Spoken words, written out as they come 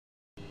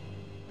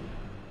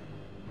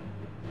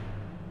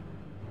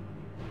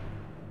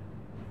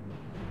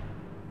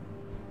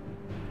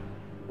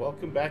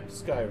welcome back to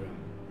Skyrim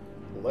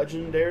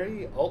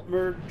Legendary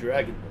Altmer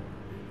Dragonborn.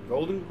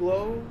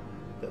 Goldenglobe,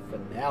 the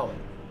finale.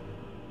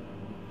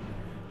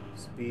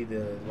 This will be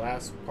the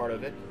last part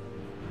of it.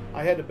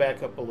 I had to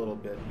back up a little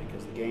bit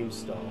because the game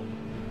stalled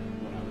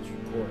when I was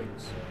recording,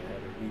 so I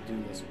had to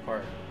redo this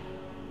part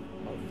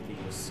of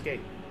the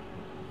escape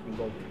from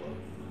Goldenglobe.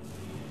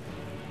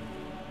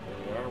 There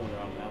we are, we're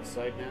on the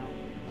outside now.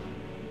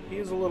 He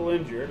is a little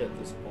injured at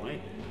this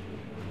point,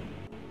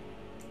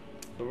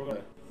 so we're going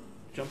to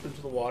jump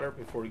into the water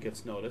before he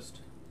gets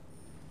noticed.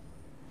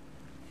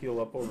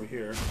 Heal up over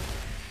here.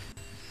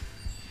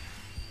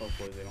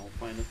 Hopefully they don't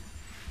find him.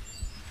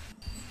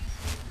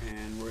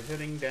 And we're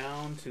heading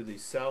down to the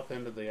south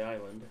end of the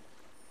island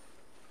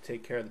to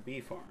take care of the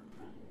bee farm.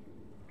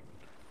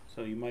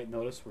 So you might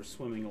notice we're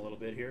swimming a little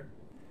bit here.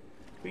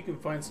 We can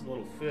find some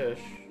little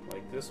fish,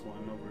 like this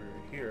one over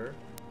here.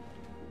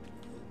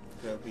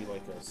 That would be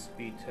like a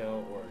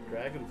speedtail or a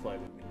dragonfly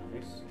would be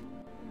nice.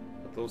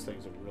 But those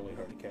things are really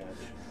hard to catch.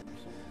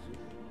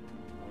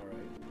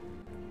 Alright.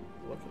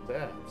 Look at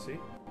that. See?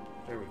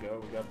 There we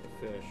go. We got the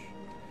fish.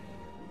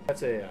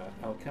 That's a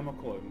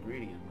alchemical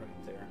ingredient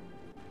right there.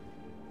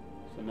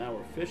 So now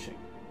we're fishing.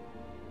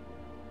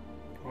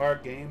 Our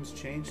game's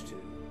changed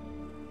to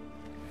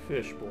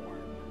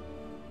Fishborn.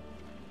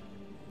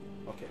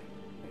 Okay.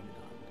 Maybe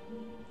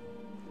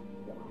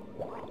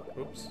not.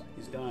 Oops.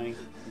 He's dying.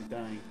 He's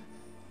dying.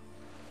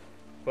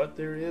 But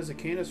there is a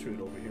canis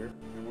root over here,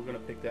 and we're going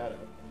to pick that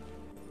up.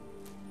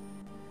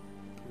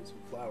 And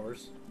some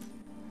flowers.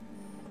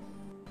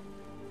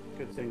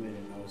 Good thing they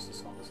didn't notice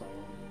this on this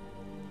island.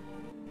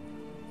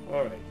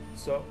 Alright,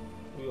 so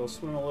we'll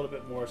swim a little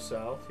bit more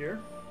south here.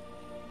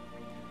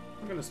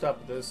 We're going to stop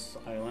at this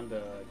island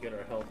to get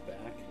our health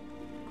back.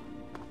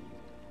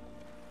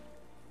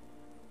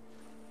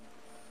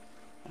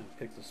 And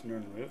pick the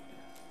Snurn root.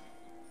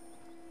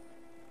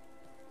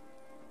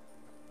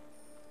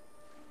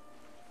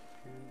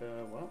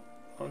 And, well,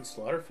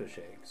 slaughterfish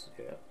eggs.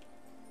 Yeah,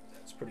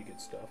 that's pretty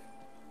good stuff.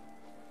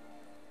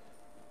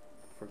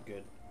 For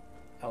good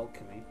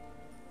alchemy.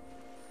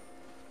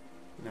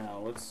 Now,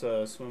 let's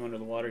swim under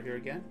the water here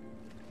again.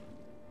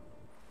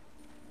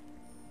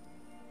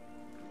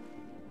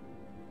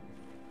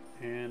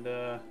 And, which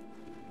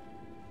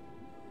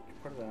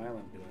part of the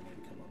island do I need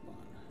to come up on?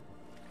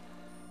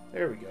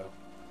 There we go.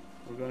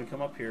 We're going to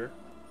come up here.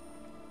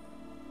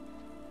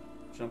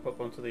 Jump up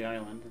onto the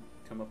island and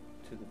come up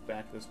to the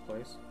back of this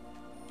place.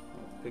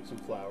 Pick some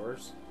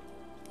flowers.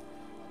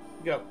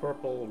 We got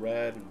purple,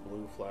 red, and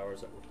blue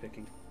flowers that we're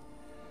picking.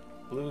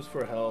 Blues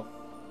for health,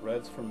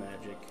 reds for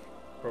magic,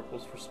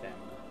 purples for stamina.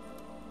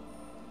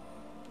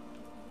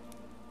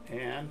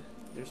 And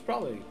there's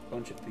probably a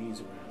bunch of bees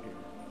around here.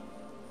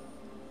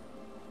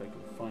 If I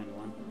can find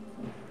one.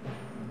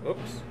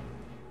 Oops.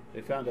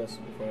 They found us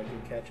before I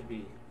could catch a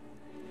bee.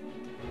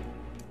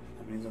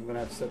 That means I'm going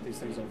to have to set these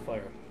things on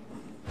fire.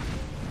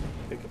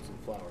 Pick up some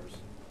flowers.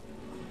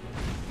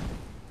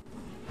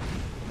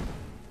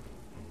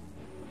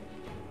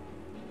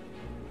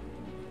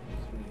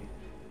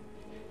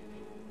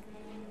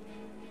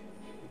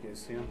 You guys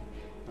see him?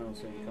 I don't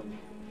see him coming.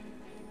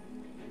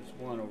 There's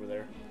one over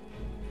there.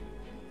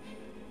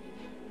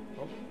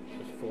 Oh,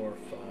 there's 4 or 5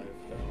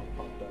 that all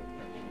popped up.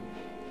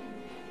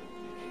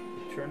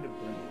 Return to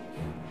Brim.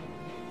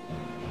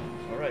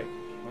 Alright,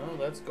 well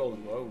that's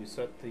Goldenglobe. We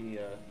set the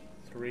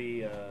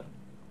 3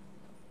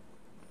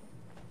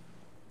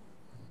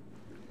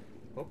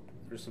 oh,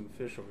 there's some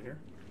fish over here.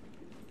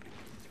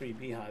 3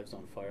 beehives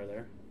on fire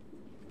there.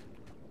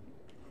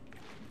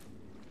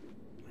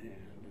 And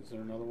is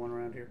there another one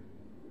around here?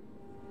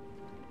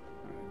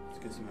 Alright, let's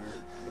get some air.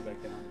 Go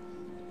back down.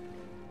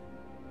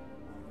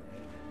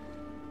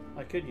 Alright.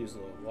 I could use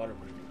the water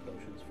breathing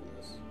potions for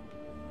this.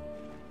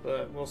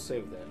 But we'll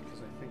save that because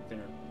I think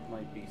there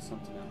might be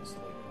something else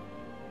later.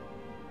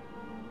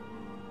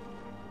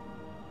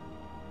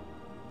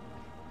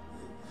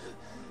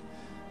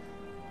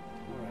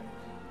 Alright.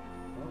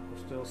 Well, we're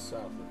still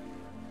south of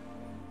here.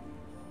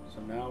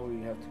 So now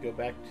we have to go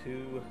back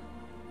to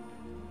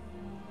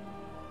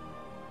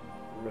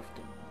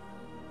Riften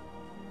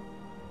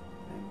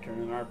and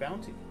turn in our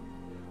bounty.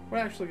 We're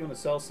actually going to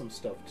sell some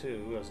stuff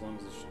too, as long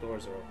as the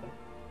stores are open.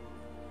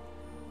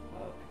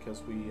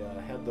 Because we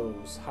had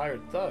those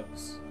hired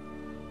thugs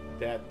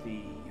that the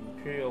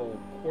Imperial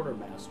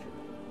Quartermaster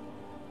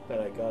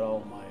that I got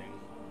all my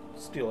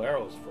steel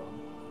arrows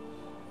from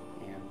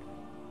and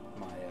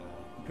my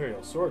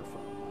Imperial sword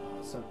from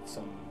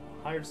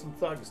hired some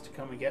thugs to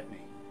come and get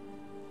me.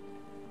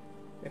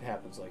 It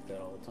happens like that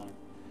all the time.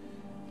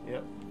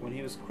 Yep, when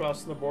he was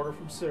crossing the border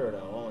from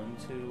Cyrodiil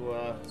into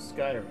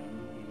Skyrim,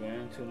 he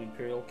ran into an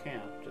Imperial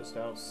camp just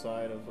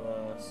outside of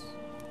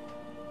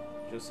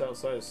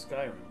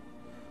Skyrim.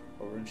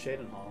 Over in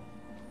Shadenhall,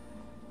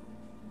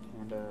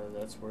 and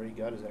that's where he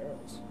got his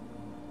arrows.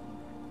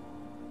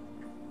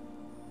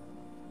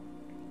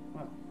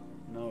 Well,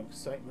 no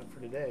excitement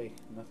for today.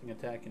 Nothing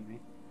attacking me.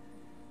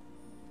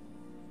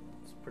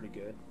 It's pretty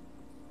good.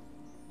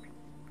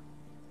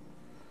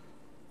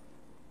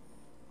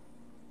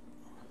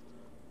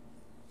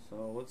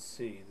 So let's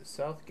see, the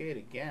south gate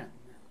again.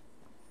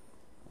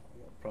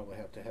 We'll probably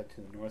have to head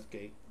to the north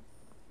gate.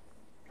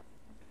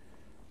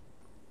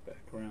 Back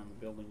around the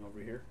building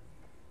over here.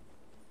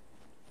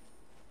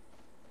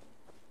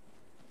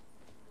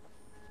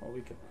 Well, we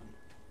can run.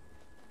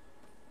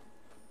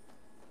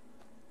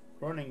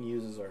 Running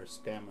uses our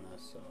stamina,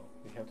 so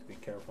we have to be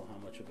careful how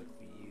much of it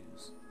we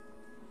use.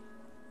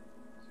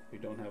 So if we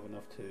don't have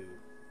enough to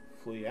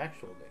flee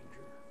actual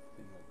danger,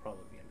 then we'll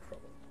probably be in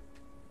trouble.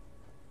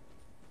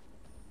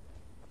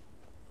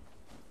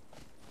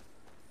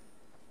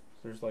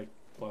 So there's like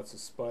lots of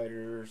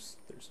spiders,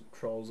 there's some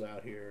trolls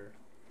out here,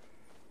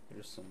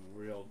 there's some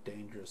real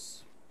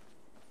dangerous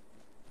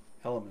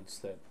elements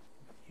that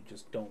you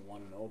just don't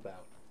want to know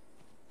about.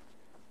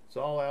 It's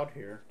all out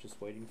here,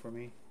 just waiting for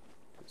me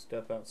to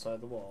step outside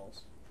the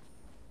walls.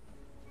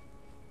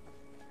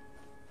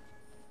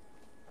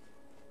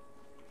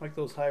 Like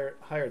those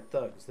hired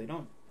thugs, they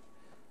don't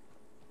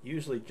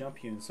usually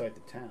jump you inside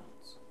the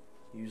towns.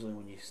 Usually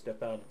when you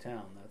step out of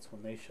town, that's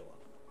when they show up.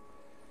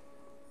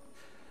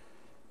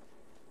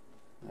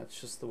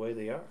 That's just the way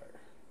they are.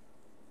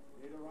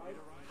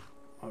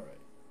 Alright.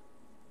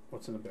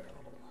 What's in the barrel?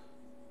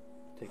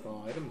 Take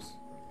all items?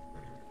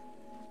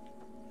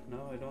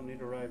 No, I don't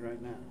need a ride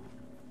right now.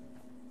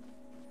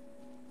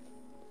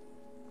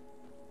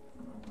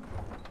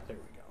 There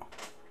we go.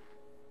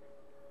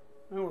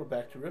 Now we're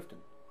back to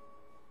Riften.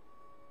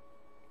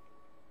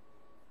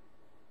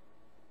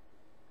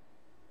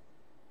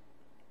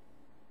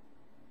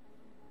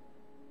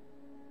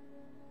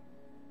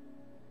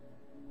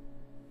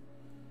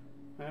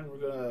 And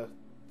we're gonna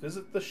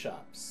visit the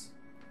shops.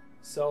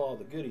 Sell all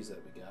the goodies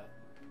that we got.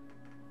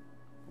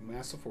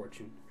 Amass a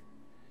fortune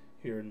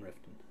here in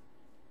Riften.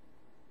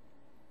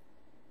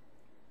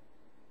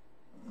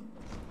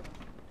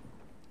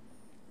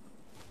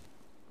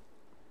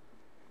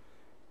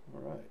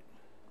 Alright.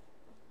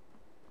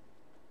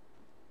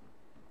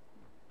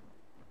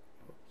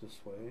 Up this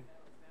way.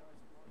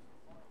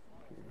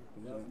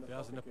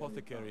 There's an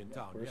apothecary in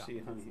town, yeah,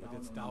 honey. but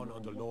it's down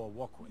on the lower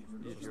walkway.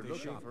 If you're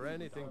looking for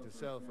anything to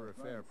sell for a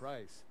fair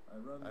price,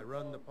 I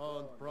run the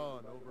Pond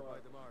Prawn over by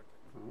the market.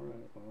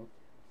 Alright, well,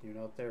 you're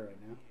not there right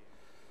now,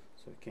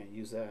 so I can't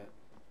use that.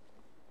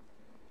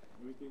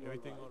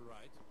 Everything all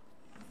right?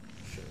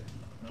 Sure.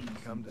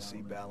 Come to see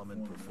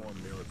Balliman perform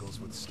miracles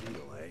with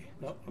steel, eh?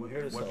 Nope, I'm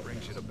here to sell. What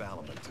brings you to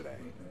Balliman today?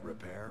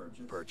 Repair?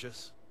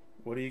 Purchase?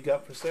 What do you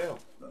got for sale?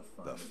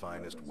 The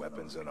finest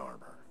weapons and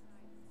armor.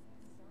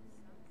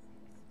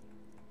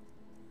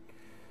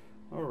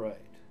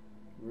 Alright,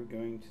 we're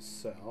going to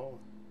sell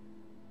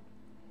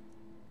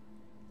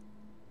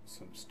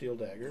some steel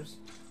daggers,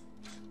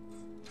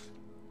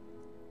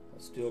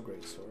 a steel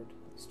greatsword,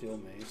 a steel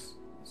mace,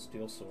 a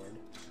steel sword,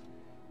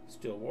 a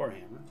steel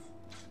warhammer,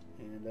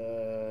 and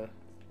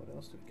what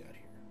else do we got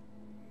here?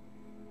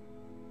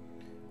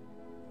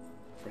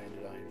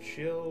 Branded iron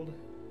shield,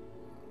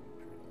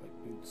 like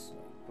boots,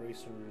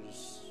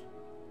 bracers.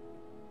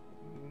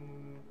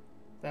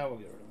 That will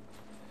get rid of them.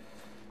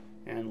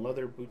 And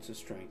leather boots of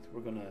strength.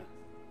 We're gonna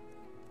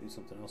do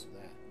something else with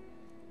that.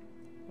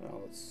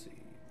 Well, let's see.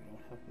 We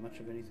don't have much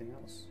of anything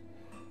else.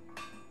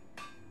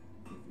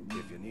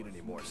 If you need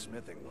any more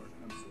smithing work,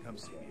 come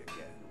see me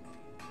again.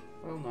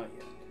 Well, not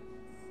yet.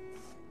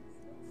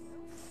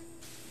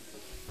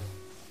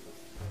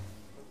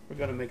 We're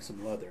gonna make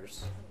some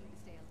leathers.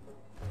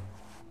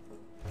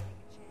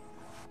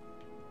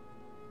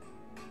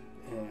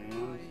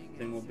 And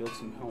then we'll build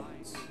some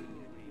helmets.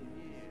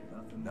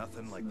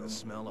 Nothing like the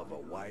smell of a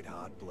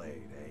white-hot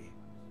blade, eh?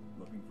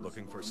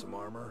 Looking for some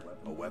armor?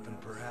 A weapon,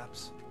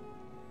 perhaps?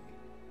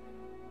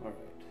 Alright.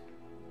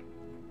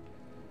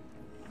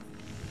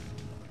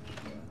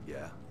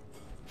 Yeah.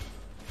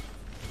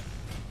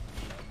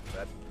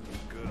 That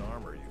good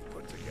armor you've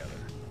put together.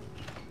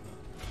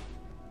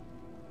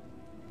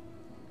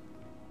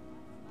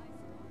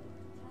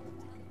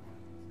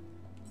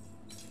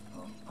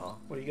 Huh?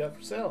 What do you got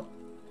for sale?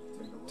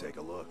 Take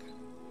a look.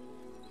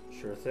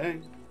 Sure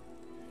thing.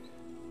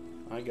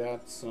 I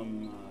got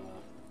some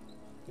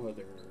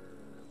leather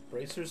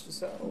bracers to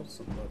sell,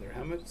 some leather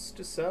helmets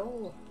to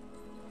sell,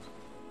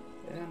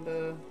 and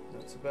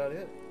that's about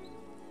it.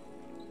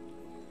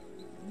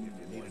 If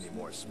you need any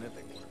more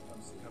smithing work,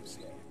 come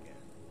see me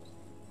again.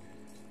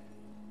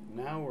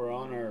 Now we're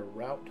on our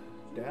route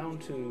down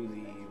to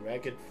the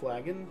Ragged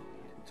Flagon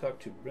to talk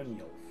to Brynjolf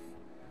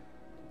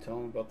to tell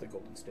him about the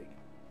Golden State.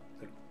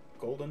 The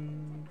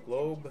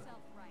Goldenglobe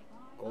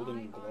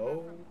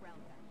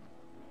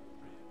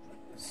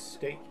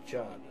Estate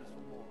job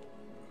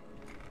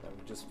that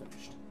we just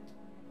finished.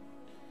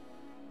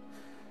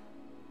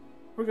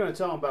 We're going to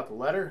tell him about the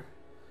letter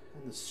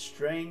and the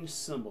strange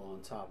symbol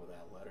on top of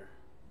that letter.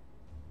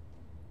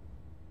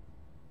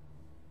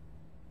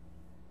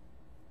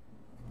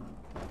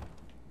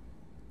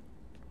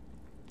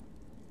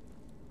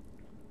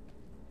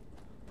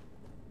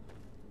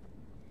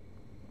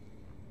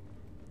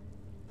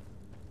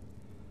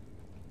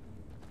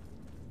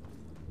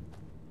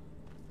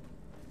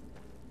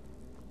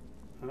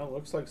 Well,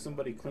 looks like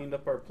somebody cleaned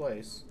up our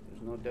place.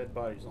 There's no dead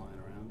bodies lying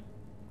around.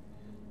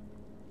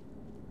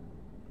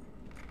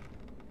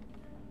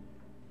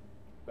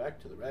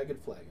 to the Ragged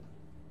Flagon.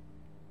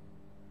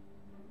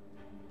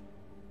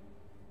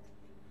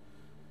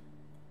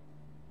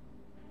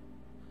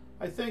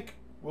 I think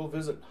we'll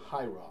visit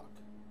High Rock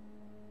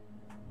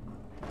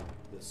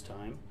this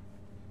time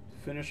to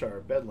finish our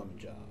Bedlam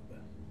job.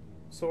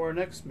 So our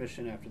next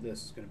mission after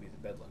this is going to be the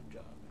Bedlam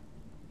job,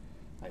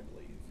 I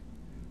believe.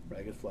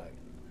 Ragged Flagon.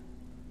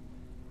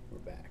 We're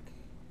back.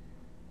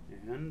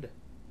 And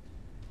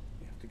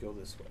we have to go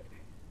this way.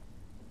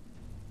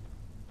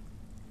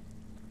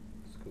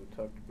 Let's go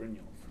talk to Brynjolf,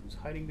 who's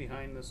hiding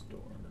behind this door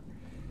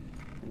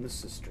in the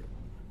cistern.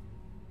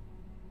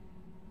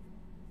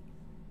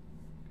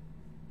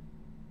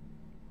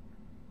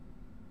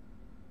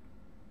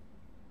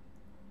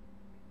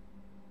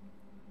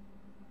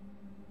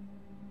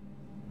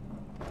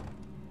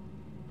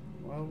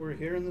 Well, we're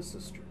here in the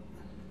cistern.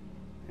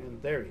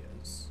 And there he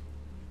is.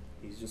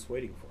 He's just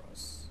waiting for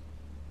us.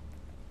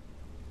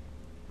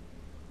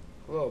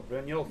 Hello,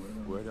 Brynjolf.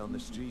 Word on the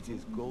street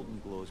is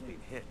Goldenglobe's been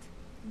hit.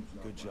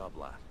 Good job,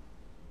 lad.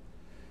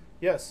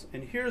 Yes,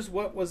 and here's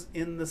what was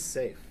in the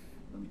safe.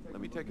 Let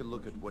me take a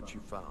look at what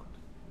you found.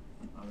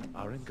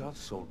 Arengar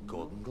sold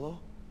Goldenglobe?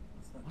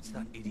 What's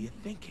that idiot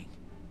thinking?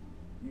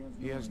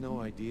 He has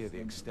no idea the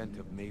extent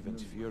of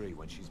Maven's fury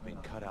when she's been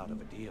cut out of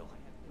a deal.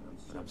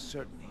 But I'm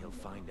certain he'll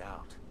find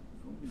out.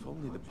 If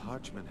only the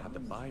parchment had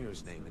the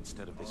buyer's name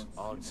instead of this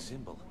odd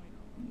symbol.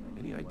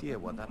 Any idea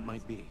what that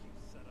might be?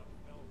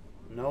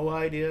 No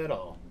idea at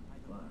all.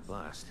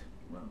 Blast.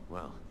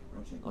 Well,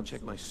 I'll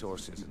check my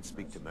sources and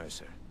speak to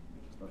Mercer.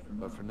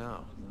 But for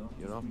now,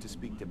 you're off to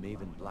speak to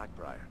Maven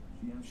Blackbriar.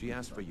 She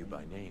asked for you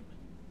by name.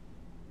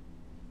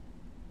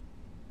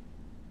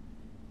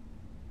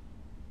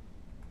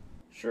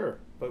 Sure,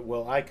 but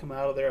will I come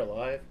out of there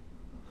alive?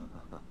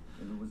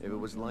 If it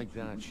was like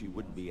that, she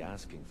wouldn't be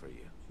asking for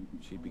you.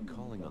 She'd be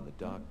calling on the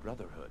Dark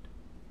Brotherhood.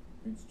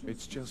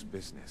 It's just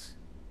business.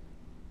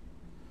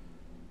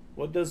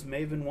 What does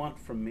Maven want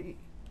from me?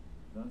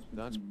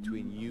 That's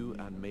between you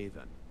and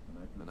Maven,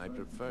 and I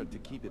prefer to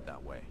keep it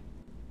that way.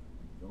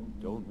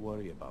 Don't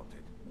worry about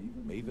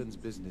it. Maven's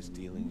business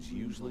dealings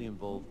usually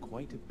involve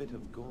quite a bit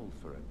of gold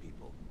for her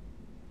people.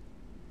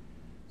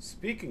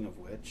 Speaking of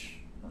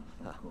which...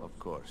 Of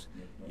course,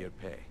 your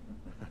pay.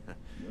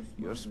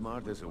 You're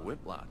smart as a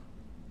whip, lad.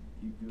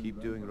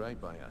 Keep doing right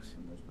by us,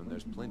 and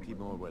there's plenty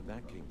more where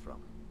that came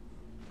from.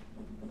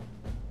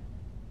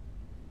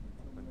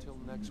 Until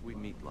next we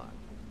meet, lad.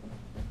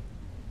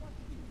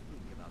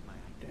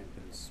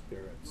 Dampen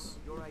spirits.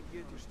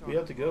 We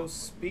have to go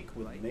speak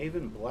with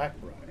Maven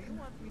Blackbriar.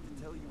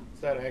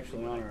 Is that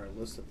actually on our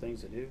list of things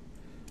to do?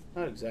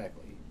 Not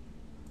exactly.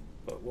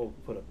 But we'll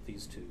put up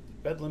these two.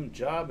 The Bedlam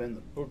job and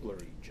the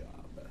burglary job.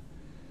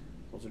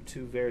 Those are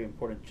two very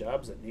important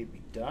jobs that need to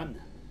be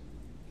done.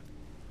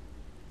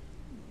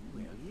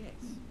 Well,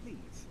 yes,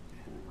 please.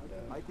 And,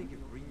 I think if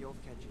Brynjolf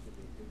catches a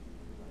bit...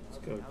 let's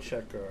go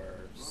check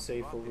our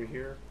safe over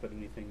here. Put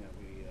anything that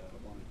we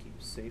want to keep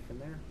safe in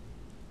there.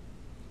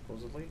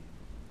 Supposedly.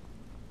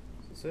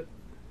 Is this it?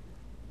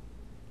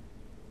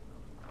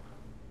 Oh,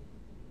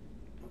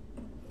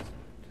 that's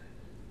not it.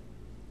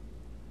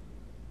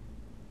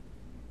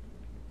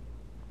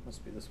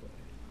 Must be this way.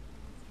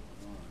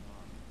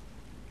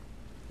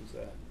 Who's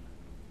that?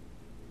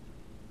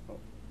 Oh,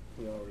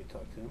 we already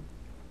talked to him.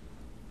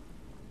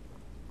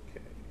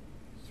 Okay.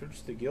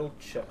 Search the guild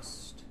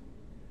chest.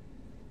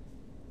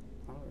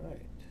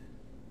 Alright.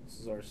 This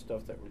is our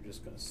stuff that we're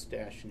just going to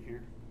stash in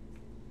here.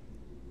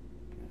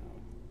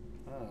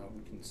 Now,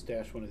 we can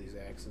stash one of these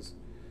axes.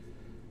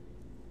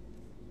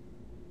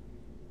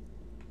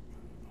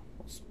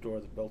 We'll store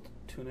the belted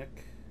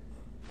tunic.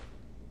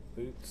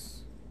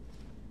 Boots.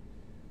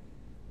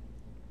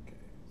 Okay.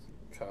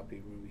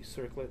 Copy ruby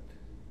circlet.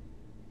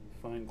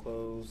 Fine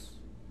clothes,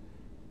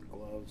 the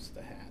gloves,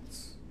 the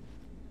hats.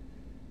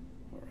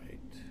 All right.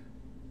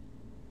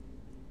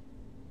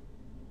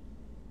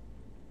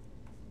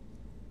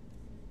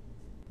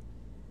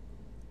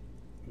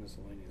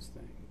 Miscellaneous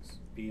things.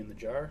 Bee in the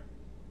jar.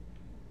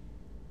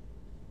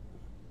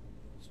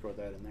 Store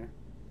that in there.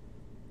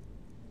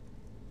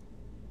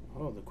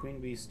 Oh, the queen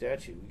bee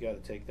statue. We got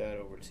to take that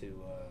over to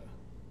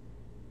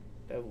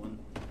Devlin.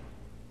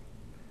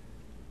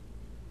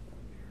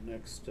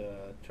 Next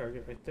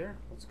target right there.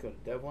 Let's go to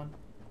Devlin.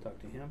 Talk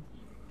to him.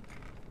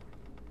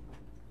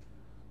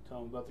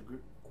 Tell him about the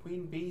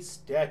queen bee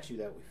statue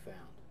that we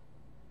found.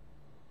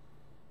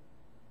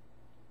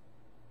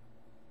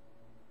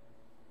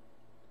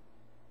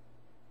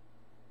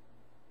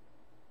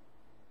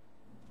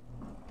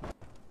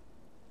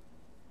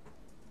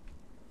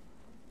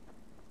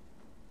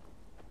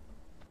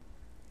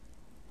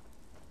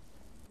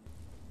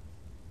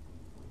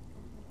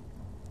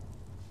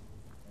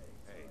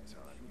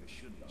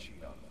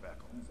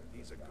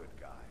 He's a good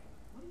guy.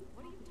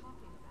 What are you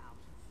talking about?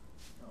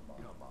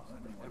 Come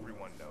on,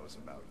 everyone knows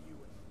about you.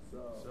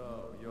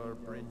 So, you're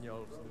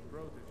Brynjolf's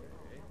protege,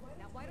 eh?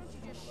 Now why don't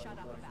you just shut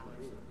up about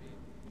it?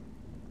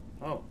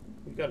 Oh,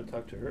 we got to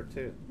talk to her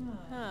too.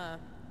 Huh.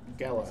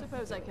 Gala. I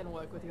suppose I can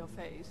work with your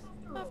face.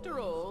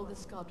 After all, the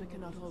sculptor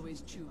cannot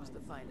always choose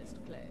the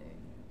finest clay.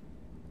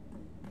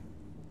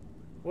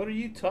 What are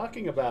you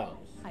talking about?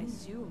 I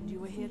assumed you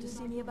were here to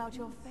see me about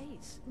your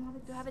face,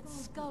 to have it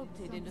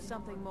sculpted into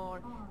something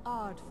more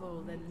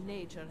artful than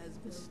nature has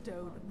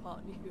bestowed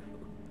upon you.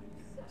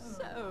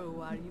 So,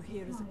 are you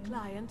here as a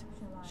client?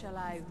 Shall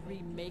I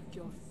remake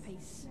your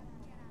face?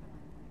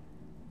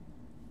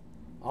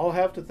 I'll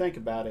have to think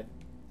about it.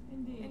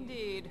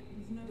 Indeed.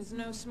 It is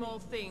no small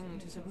thing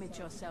to submit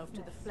yourself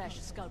to the flesh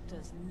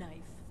sculptor's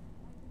knife.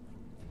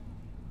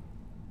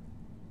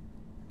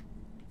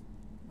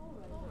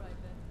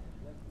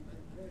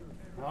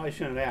 Well, I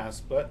shouldn't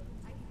ask, but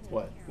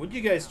what? Would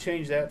you guys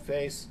change that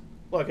face?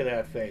 Look at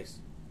that face.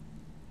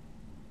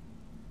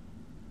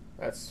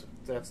 That's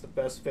the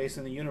best face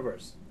in the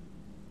universe.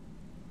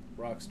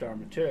 Rockstar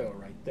material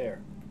right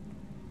there.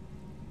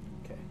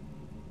 Okay.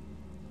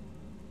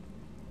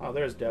 Oh,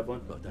 there's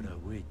Devlin. I don't know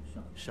when.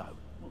 So,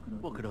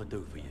 what can I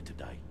do for you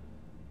today?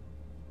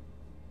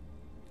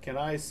 Can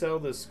I sell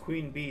this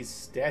Queen Bee's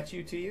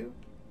statue to you?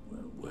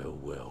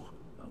 Well.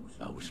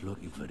 I was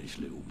looking for this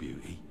little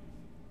beauty.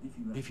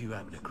 If you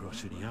happen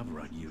across any other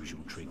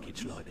unusual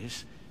trinkets like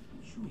this,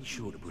 be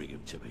sure to bring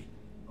them to me.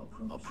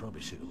 I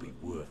promise it'll be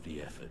worth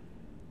the effort.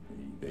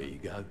 There you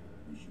go.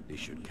 This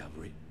should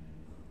cover it.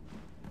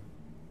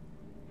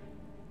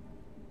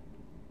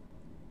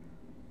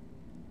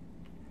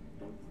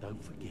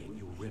 Don't forget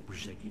you're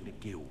representing the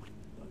guild.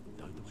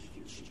 Don't do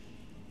anything stupid.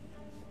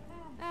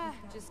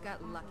 Just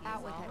got lucky.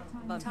 Out with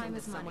it. Bumped into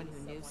someone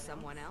who knew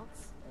someone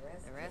else.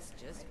 The rest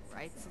just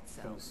writes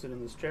itself. Gonna sit in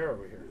this chair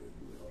over here.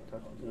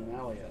 Talking to an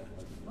alley.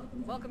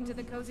 Welcome to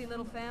the cozy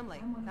little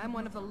family. I'm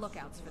one of the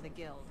lookouts for the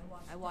guild.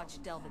 I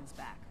watch Delvin's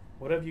back.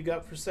 What have you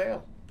got for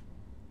sale?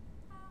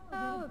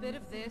 Oh, a bit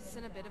of this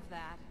and a bit of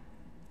that.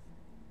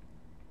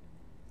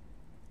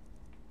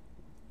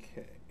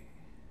 Okay.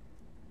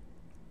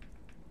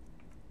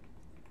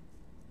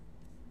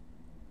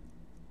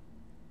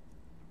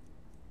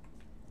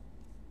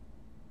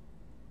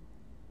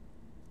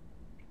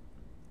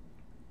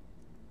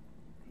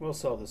 We'll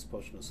sell this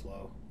potion of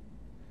slow.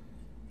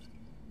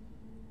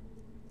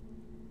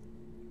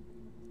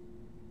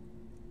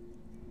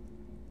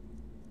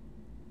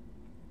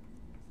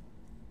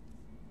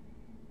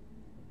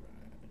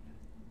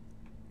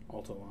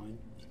 Alto line.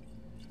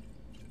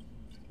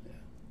 Yeah.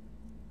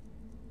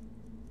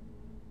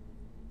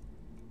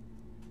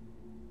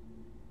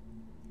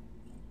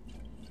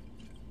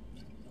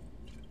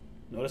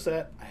 Notice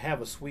that? I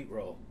have a sweet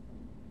roll.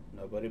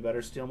 Nobody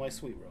better steal my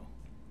sweet roll.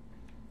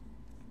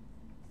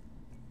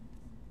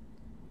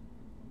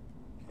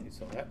 Okay,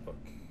 so that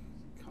book.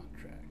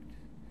 Contract.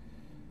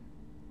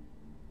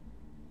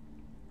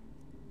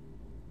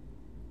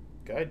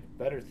 Guide to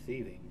Better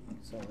Thieving.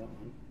 Sell that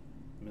one.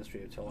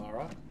 Mystery of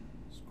Telara.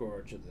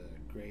 Scourge of the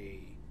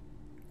Grey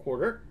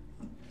Quarter.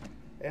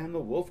 And the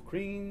Wolf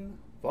Queen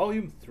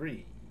Volume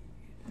 3.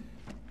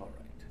 Alright.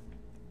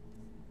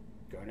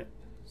 Garnet.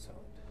 Sell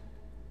it.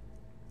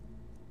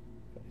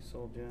 Petty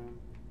Soul Gem.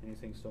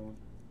 Anything stolen?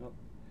 Nope.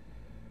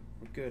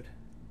 We're good.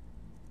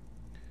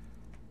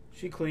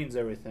 She cleans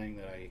everything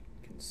that I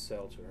can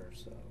sell to her,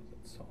 so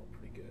that's all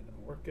pretty good.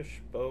 A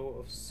Orcish Bow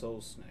of Soul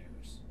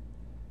Snares.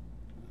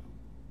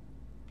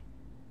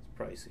 It's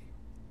pricey.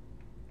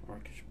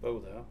 Orcish Bow,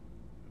 though.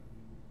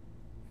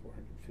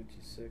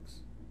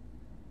 456.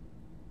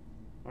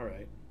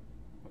 Alright.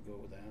 I'll go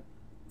with that.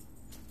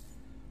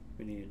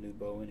 We need a new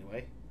bow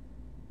anyway.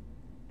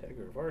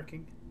 Dagger of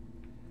Arcing.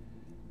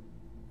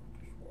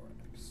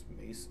 Orcish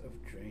Mace of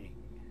Draining.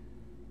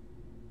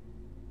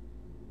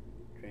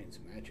 Drains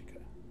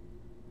Magicka.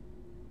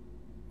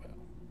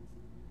 Well.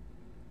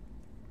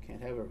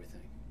 Can't have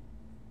everything.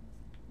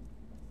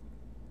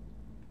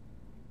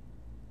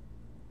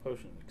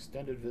 Potion of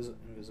Extended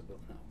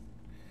Invisibility. No.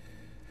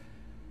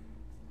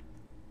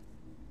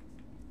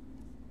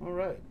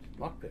 Alright,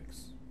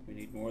 lockpicks. We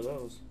need more of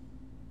those.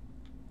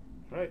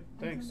 Alright,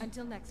 thanks.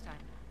 Until next time.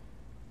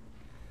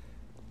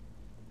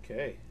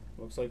 Okay,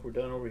 looks like we're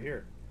done over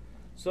here.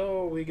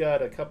 So we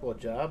got a couple of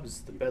jobs.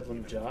 The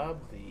Bedlam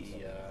job,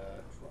 the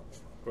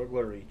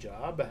burglary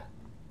job,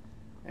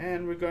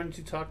 and we're going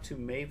to talk to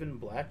Maven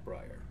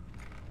Blackbriar.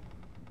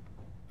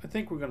 I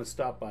think we're going to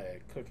stop by a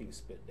cooking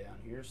spit down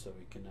here so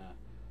we can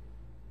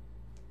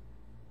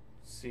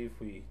see if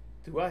we...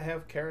 Do I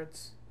have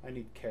carrots? I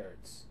need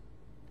carrots.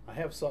 I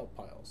have salt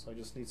piles. I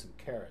just need some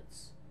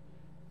carrots.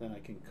 Then I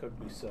can cook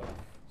myself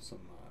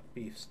some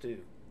beef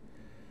stew.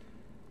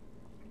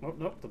 Oh,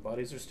 nope, the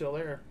bodies are still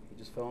there. He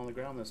just fell on the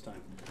ground this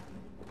time.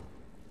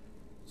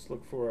 Let's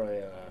look for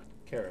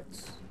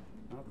carrots.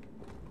 Oh,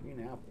 green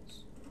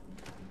apples.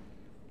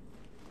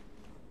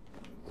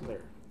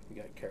 There, we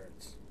got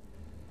carrots.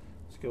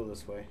 Let's go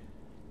this way.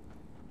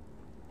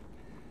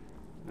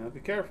 Now be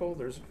careful.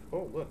 There's...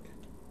 Oh, look.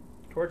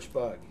 Torch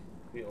bug.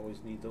 We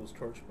always need those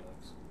torch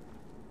bugs.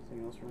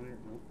 Anything else around here?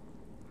 Nope.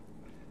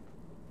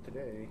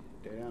 Today,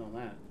 stay down on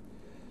that.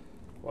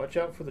 Watch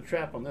out for the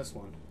trap on this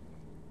one.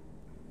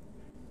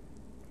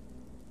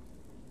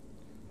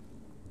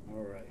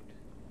 Alright.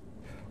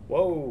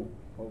 Whoa!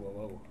 Whoa, whoa,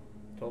 whoa.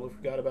 Totally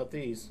forgot about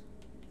these.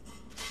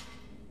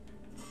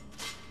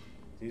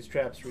 These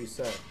traps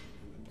reset.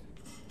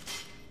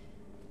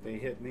 they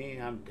hit me,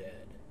 I'm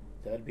dead.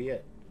 That'd be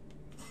it.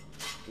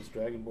 This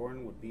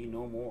Dragonborn would be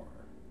no more.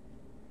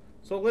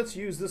 So let's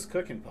use this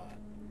cooking pot.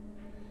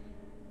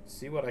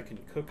 See what I can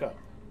cook up.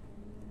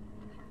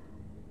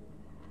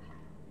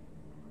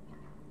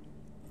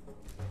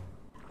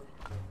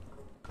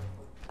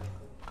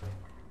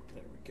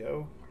 There we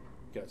go.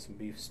 Got some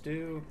beef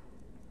stew.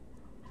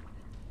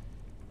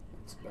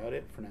 That's about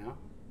it for now.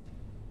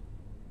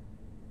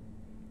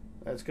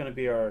 That's going to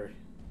be our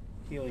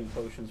healing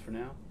potions for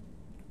now.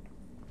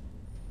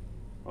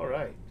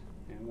 Alright.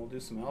 And we'll do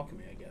some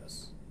alchemy, I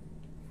guess.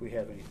 If we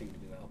have anything to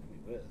do alchemy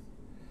with.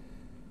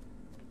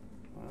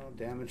 Well,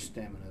 damaged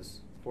staminas.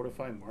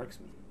 Fortified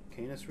marksman.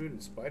 Canis root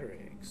and spider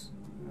eggs.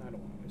 I don't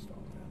want to waste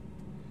all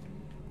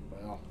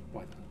that. Well,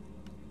 why not?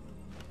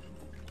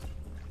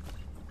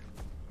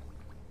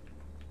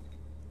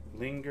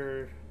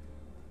 Linger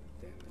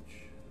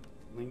damage.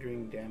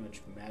 Lingering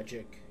damage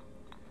magic.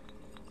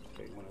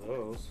 Take one of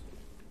those.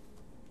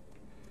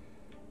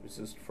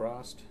 Resist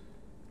frost.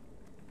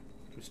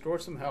 Restore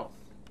some health.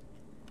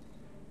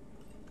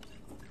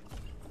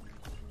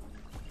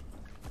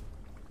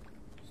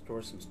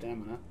 Restore some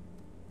stamina.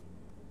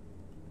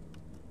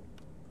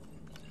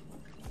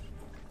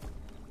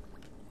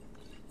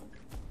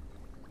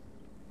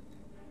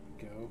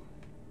 Go.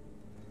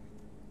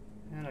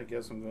 And I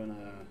guess I'm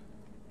gonna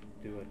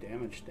do a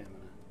damage stamina.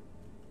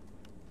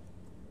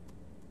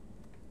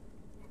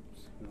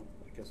 Oops. Nope,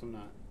 I guess I'm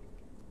not.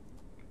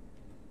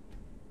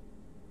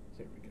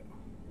 There we go.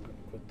 I'm gonna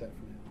quit that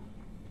for now.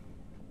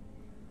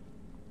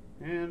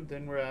 And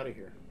then we're out of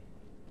here.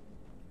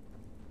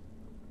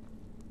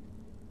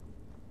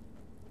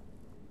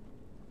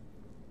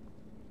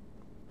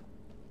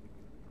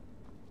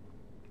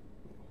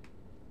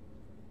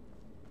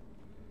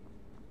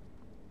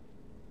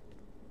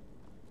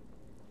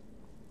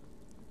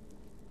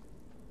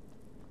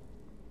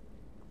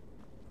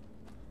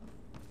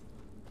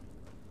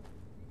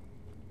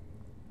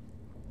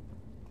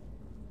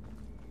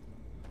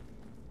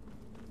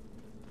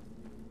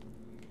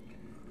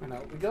 And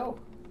out we go.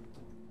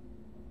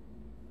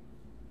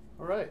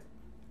 Alright,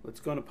 let's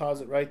go and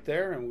pause it right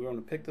there, and we're going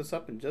to pick this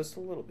up in just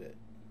a little bit.